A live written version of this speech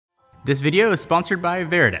This video is sponsored by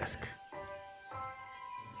Veridesk.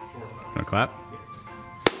 Wanna clap?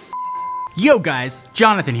 Yo guys,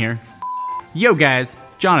 Jonathan here. Yo guys,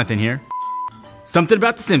 Jonathan here. Something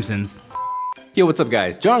about The Simpsons. Yo, what's up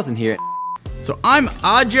guys? Jonathan here. So I'm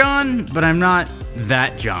Odd John, but I'm not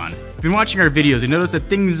that John. If you've been watching our videos, you notice that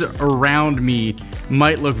things around me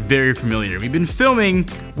might look very familiar. We've been filming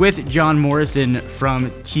with John Morrison from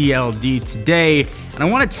TLD today, and I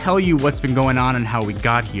want to tell you what's been going on and how we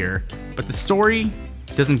got here, but the story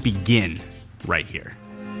doesn't begin right here.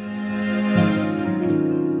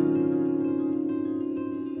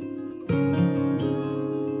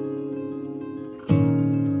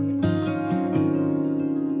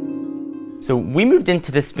 So we moved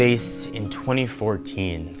into this space in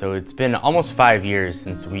 2014, so it's been almost 5 years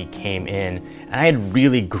since we came in, and I had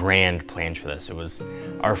really grand plans for this. It was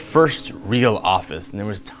our first real office, and there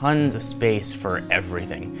was tons of space for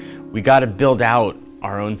everything. We got to build out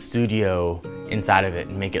our own studio inside of it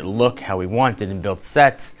and make it look how we wanted, and build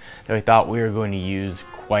sets that we thought we were going to use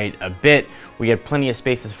quite a bit. We had plenty of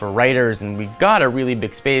spaces for writers, and we got a really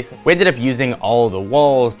big space. We ended up using all of the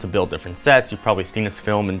walls to build different sets. You've probably seen us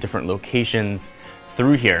film in different locations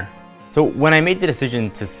through here. So when I made the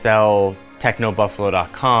decision to sell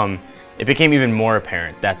TechnoBuffalo.com, it became even more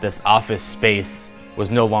apparent that this office space was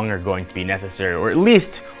no longer going to be necessary, or at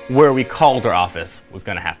least where we called our office was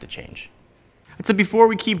going to have to change. So before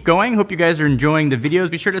we keep going, hope you guys are enjoying the videos.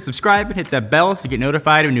 Be sure to subscribe and hit that bell so you get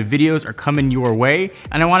notified when new videos are coming your way.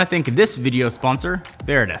 And I want to thank this video sponsor,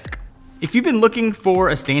 Veridesk. If you've been looking for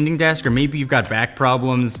a standing desk, or maybe you've got back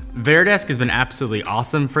problems, Veridesk has been absolutely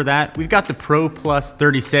awesome for that. We've got the Pro Plus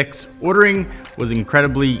 36. Ordering was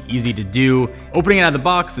incredibly easy to do. Opening it out of the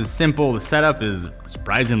box is simple. The setup is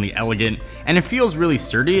surprisingly elegant, and it feels really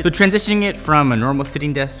sturdy. So transitioning it from a normal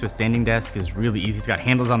sitting desk to a standing desk is really easy. It's got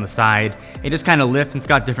handles on the side. It just kind of lifts, and it's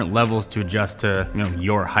got different levels to adjust to,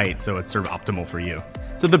 your height, so it's sort of optimal for you.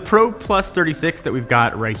 So the Pro Plus 36 that we've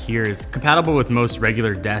got right here is compatible with most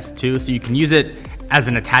regular desks too, so you can use it as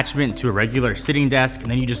an attachment to a regular sitting desk, and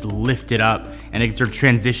then you just lift it up and it can sort of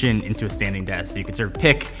transition into a standing desk. So you can sort of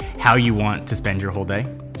pick how you want to spend your whole day.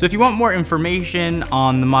 So if you want more information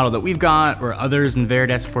on the model that we've got or others in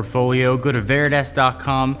Veridesk portfolio, go to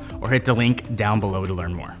veridesk.com or hit the link down below to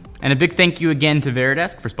learn more. And a big thank you again to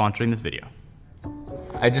Veridesk for sponsoring this video.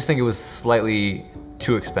 I just think it was slightly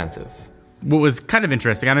too expensive. What was kind of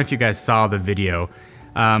interesting, I don't know if you guys saw the video,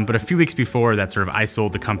 but a few weeks before that sort of I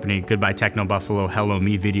sold the company, Goodbye TechnoBuffalo, Hello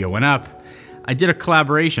Me video went up, I did a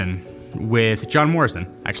collaboration with John Morrison.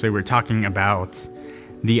 Actually, we were talking about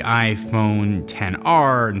the iPhone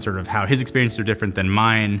XR and sort of how his experiences are different than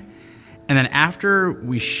mine. And then after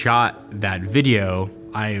we shot that video,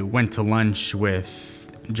 I went to lunch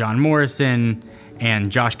with John Morrison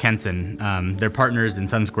and Josh Kenson. They're partners in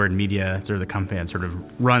Sun Squared Media, sort of the company that sort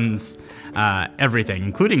of runs everything,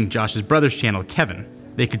 including Josh's brother's channel, Kevin.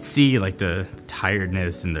 They could see like the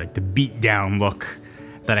tiredness and the beat down look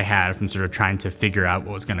that I had from sort of trying to figure out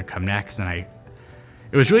what was gonna come next. And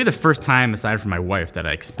it was really the first time, aside from my wife, that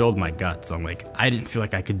I spilled my guts on I didn't feel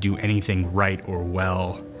like I could do anything right or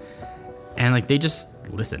well. And they just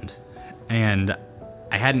listened. And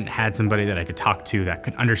I hadn't had somebody that I could talk to that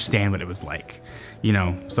could understand what it was like.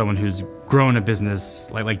 Someone who's grown a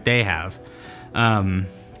business like they have. And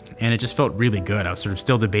it just felt really good. I was sort of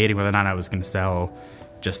still debating whether or not I was gonna sell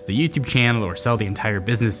just the YouTube channel or sell the entire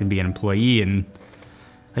business and be an employee. And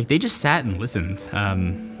they just sat and listened,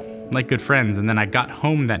 like good friends. And then I got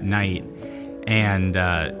home that night and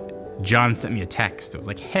John sent me a text. It was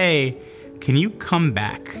like, hey, can you come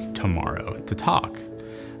back tomorrow to talk?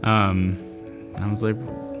 And I was like,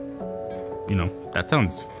 that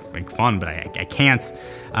sounds fun, but I can't.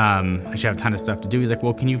 I should have a ton of stuff to do. He's like,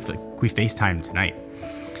 well, can we FaceTime tonight?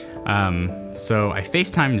 So I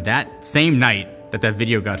FaceTimed that same night that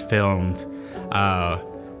video got filmed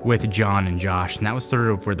with John and Josh, and that was sort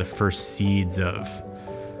of where the first seeds of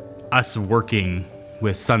us working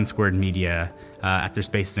with Sun Squared Media at their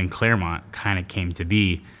spaces in Claremont kind of came to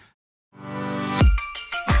be.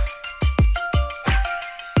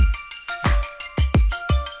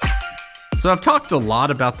 So I've talked a lot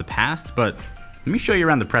about the past, but let me show you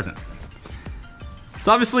around the present.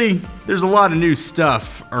 So obviously, there's a lot of new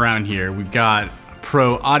stuff around here. We've got a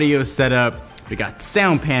pro audio setup, we got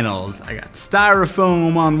sound panels, I got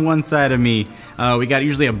styrofoam on one side of me, we got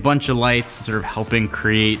usually a bunch of lights sort of helping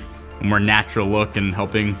create a more natural look and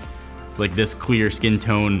helping this clear skin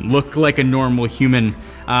tone look like a normal human.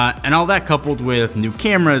 And all that coupled with new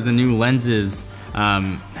cameras and new lenses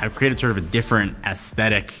have created sort of a different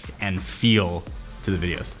aesthetic and feel to the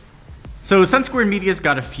videos. So Sunsquared Media's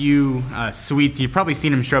got a few suites. You've probably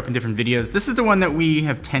seen them show up in different videos. This is the one that we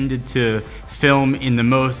have tended to film in the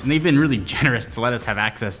most, and they've been really generous to let us have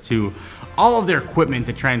access to all of their equipment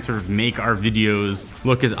to try and sort of make our videos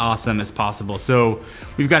look as awesome as possible. So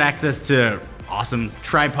we've got access to awesome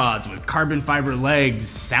tripods with carbon fiber legs,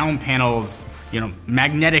 sound panels,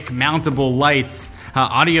 magnetic mountable lights,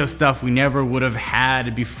 audio stuff we never would have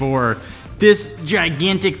had before. This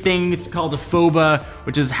gigantic thing, it's called a FOBA,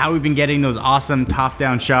 which is how we've been getting those awesome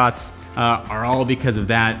top-down shots, are all because of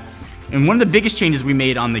that. And one of the biggest changes we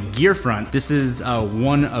made on the gear front, this is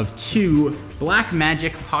one of two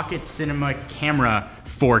Blackmagic Pocket Cinema Camera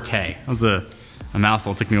 4K. That was a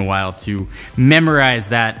mouthful, it took me a while to memorize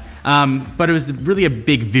that. But it was really a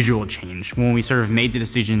big visual change. When we sort of made the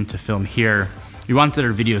decision to film here, we wanted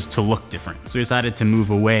our videos to look different. So we decided to move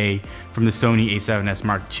away from the Sony a7S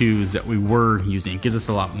Mark IIs that we were using. It gives us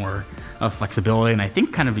a lot more flexibility and I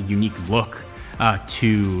think kind of a unique look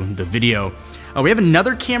to the video. We have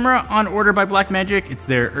another camera on order by Blackmagic. It's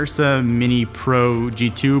their Ursa Mini Pro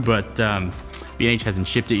G2, but B&H hasn't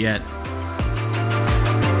shipped it yet.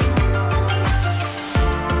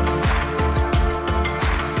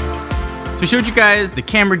 So we showed you guys the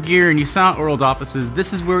camera gear and you saw our old offices.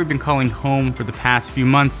 This is where we've been calling home for the past few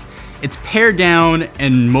months. It's pared down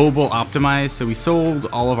and mobile optimized. So we sold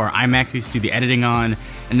all of our iMacs we used to do the editing on,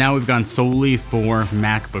 and now we've gone solely for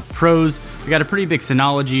MacBook Pros. We got a pretty big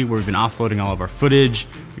Synology where we've been offloading all of our footage.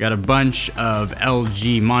 We got a bunch of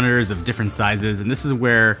LG monitors of different sizes, and this is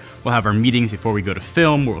where we'll have our meetings before we go to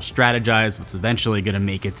film, where we'll strategize what's eventually gonna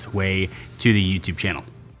make its way to the YouTube channel.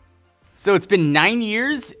 So it's been 9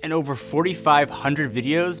 years and over 4,500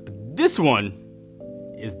 videos, but this one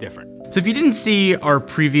is different. So if you didn't see our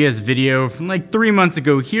previous video from like 3 months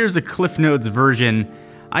ago, here's a Cliff Notes version.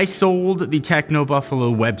 I sold the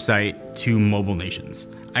TechnoBuffalo website to Mobile Nations.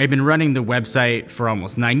 I had been running the website for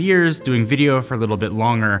almost 9 years, doing video for a little bit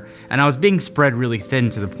longer, and I was being spread really thin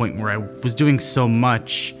to the point where I was doing so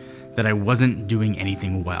much that I wasn't doing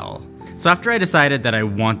anything well. So after I decided that I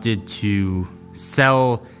wanted to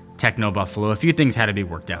sell TechnoBuffalo, a few things had to be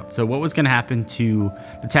worked out. So what was gonna happen to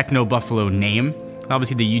the TechnoBuffalo name?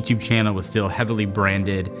 Obviously the YouTube channel was still heavily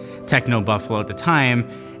branded TechnoBuffalo at the time,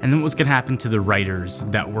 and then what was gonna happen to the writers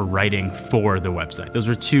that were writing for the website? Those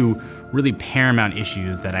were two really paramount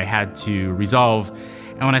issues that I had to resolve.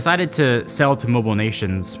 And when I decided to sell to Mobile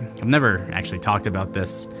Nations, I've never actually talked about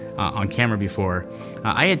this on camera before,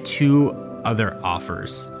 I had two other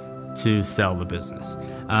offers to sell the business.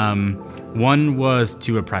 One was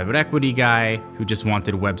to a private equity guy who just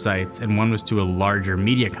wanted websites, and one was to a larger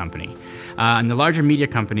media company. And the larger media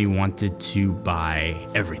company wanted to buy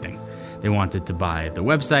everything. They wanted to buy the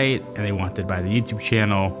website, and they wanted to buy the YouTube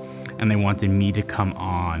channel, and they wanted me to come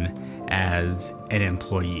on as an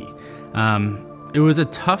employee. It was a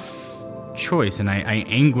tough choice, and I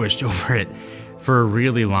anguished over it for a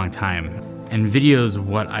really long time. And video's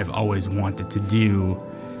what I've always wanted to do.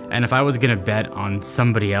 And if I was gonna bet on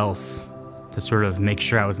somebody else to sort of make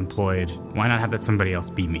sure I was employed, why not have that somebody else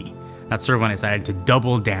be me? That's sort of when I decided to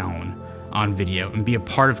double down on video and be a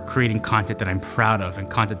part of creating content that I'm proud of and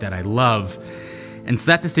content that I love. And so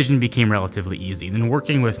that decision became relatively easy. And then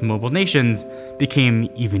working with Mobile Nations became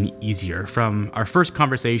even easier. From our first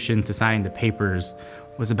conversation to signing the papers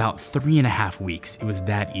was about 3.5 weeks. It was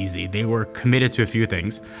that easy. They were committed to a few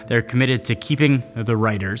things. They're committed to keeping the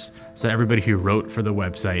writers, so everybody who wrote for the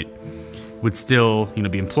website would still,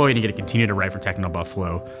 be employed and get to continue to write for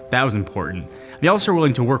TechnoBuffalo. That was important. They also were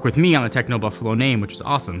willing to work with me on the TechnoBuffalo name, which was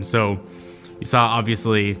awesome. So you saw,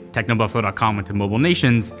 obviously, TechnoBuffalo.com went to Mobile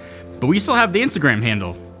Nations, but we still have the Instagram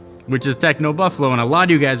handle, which is TechnoBuffalo, and a lot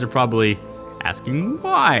of you guys are probably asking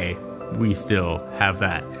why we still have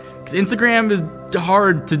that. Because Instagram is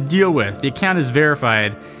hard to deal with. The account is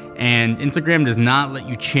verified, and Instagram does not let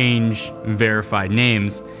you change verified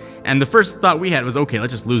names. And the first thought we had was, okay,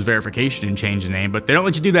 let's just lose verification and change the name, but they don't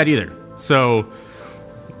let you do that either. So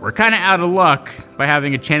we're kind of out of luck by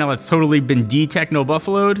having a channel that's totally been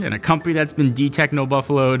de-TechnoBuffaloed and a company that's been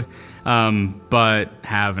de-TechnoBuffaloed, but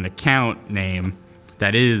have an account name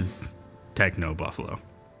that is TechnoBuffalo.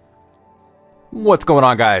 What's going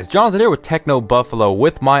on, guys? Jonathan here with TechnoBuffalo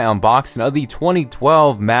with my unboxing of the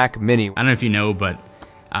 2012 Mac Mini. I don't know if you know, but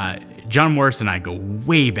John Morris and I go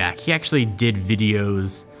way back. He actually did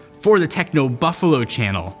videos for the TechnoBuffalo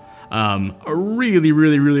channel a really,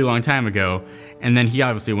 really, really long time ago. And then he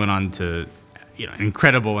obviously went on to an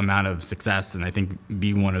incredible amount of success, and I think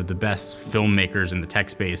be one of the best filmmakers in the tech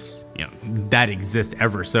space that exists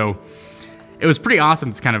ever. So it was pretty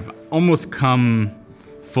awesome to kind of almost come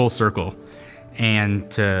full circle and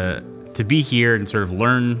to to be here and sort of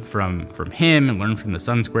learn from him and learn from the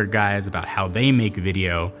Sun Squared guys about how they make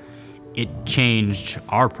video, it changed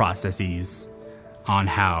our processes on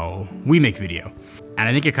how we make video. And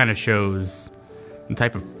I think it kind of shows the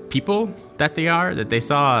type of people that they are, that they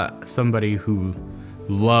saw somebody who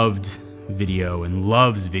loved video and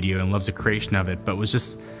loves the creation of it, but was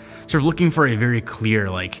just sort of looking for a very clear,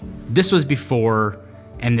 like, this was before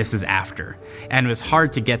and this is after. And it was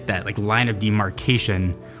hard to get that like line of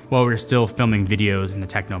demarcation while we were still filming videos in the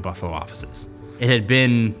TechnoBuffalo offices. It had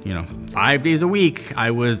been, 5 days a week.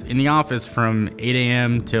 I was in the office from 8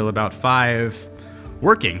 a.m. till about 5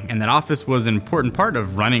 working, and that office was an important part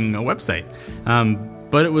of running a website.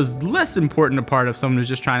 But it was less important a part of someone who's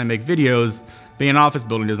just trying to make videos. Being an office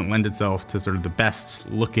building doesn't lend itself to sort of the best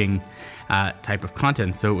looking type of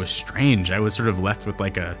content, so it was strange. I was sort of left with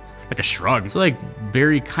like a shrug. So like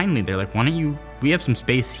very kindly, they're like, we have some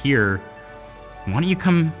space here. Why don't you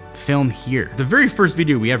come film here? The very first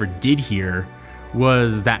video we ever did here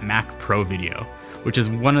was that Mac Pro video, which is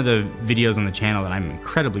one of the videos on the channel that I'm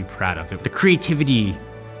incredibly proud of. The creativity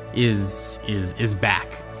is back.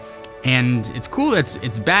 And it's cool that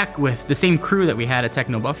it's back with the same crew that we had at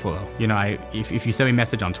TechnoBuffalo. If you send me a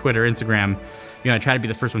message on Twitter, Instagram, I try to be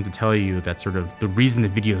the first one to tell you that sort of the reason the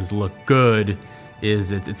videos look good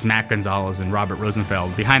is it's Matt Gonzalez and Robert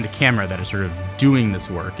Rosenfeld behind the camera that are sort of doing this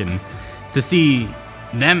work. And to see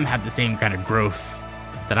them have the same kind of growth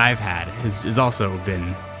that I've had has also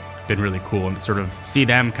been really cool. And to sort of see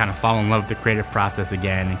them kind of fall in love with the creative process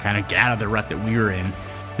again and kind of get out of the rut that we were in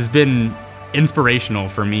has been inspirational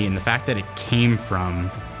for me. And the fact that it came from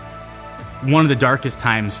one of the darkest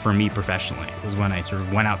times for me professionally was when I sort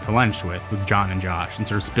of went out to lunch with John and Josh and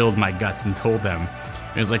sort of spilled my guts and told them.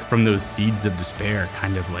 It was like from those seeds of despair,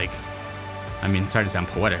 kind of like, sorry to sound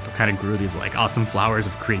poetic, but kind of grew these like awesome flowers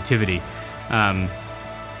of creativity.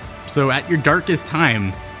 So at your darkest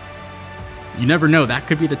time, you never know, that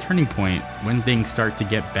could be the turning point when things start to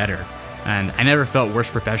get better. And I never felt worse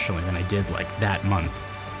professionally than I did like that month.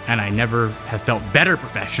 And I never have felt better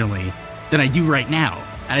professionally than I do right now.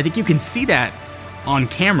 And I think you can see that on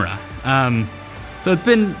camera. So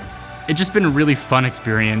it's just been a really fun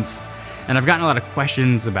experience. And I've gotten a lot of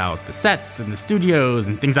questions about the sets and the studios,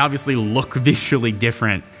 and things obviously look visually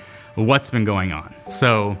different. What's been going on?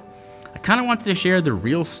 So I kind of wanted to share the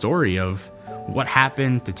real story of what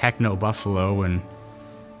happened to TechnoBuffalo and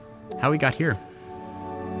how we got here.